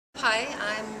Hi,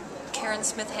 I'm Karen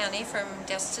Smith-Hanney from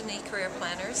Destiny Career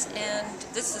Planners, and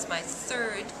this is my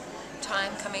third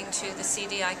time coming to the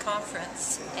CDI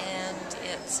conference, and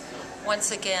it's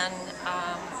once again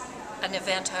an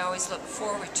event I always look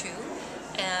forward to,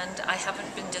 and I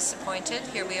haven't been disappointed.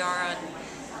 Here we are on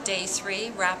day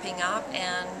 3 wrapping up,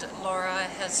 and Laura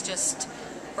has just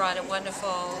brought a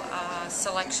wonderful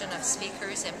selection of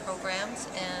speakers and programs,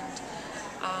 and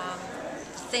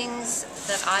things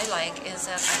that I like is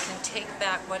that I can take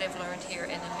back what I've learned here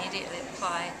and immediately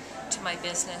apply to my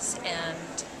business and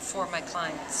for my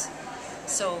clients.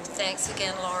 So thanks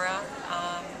again, Laura.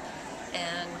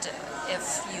 And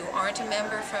if you aren't a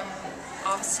member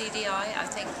of CDI, I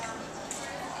think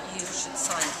you should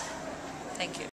sign up. Thank you.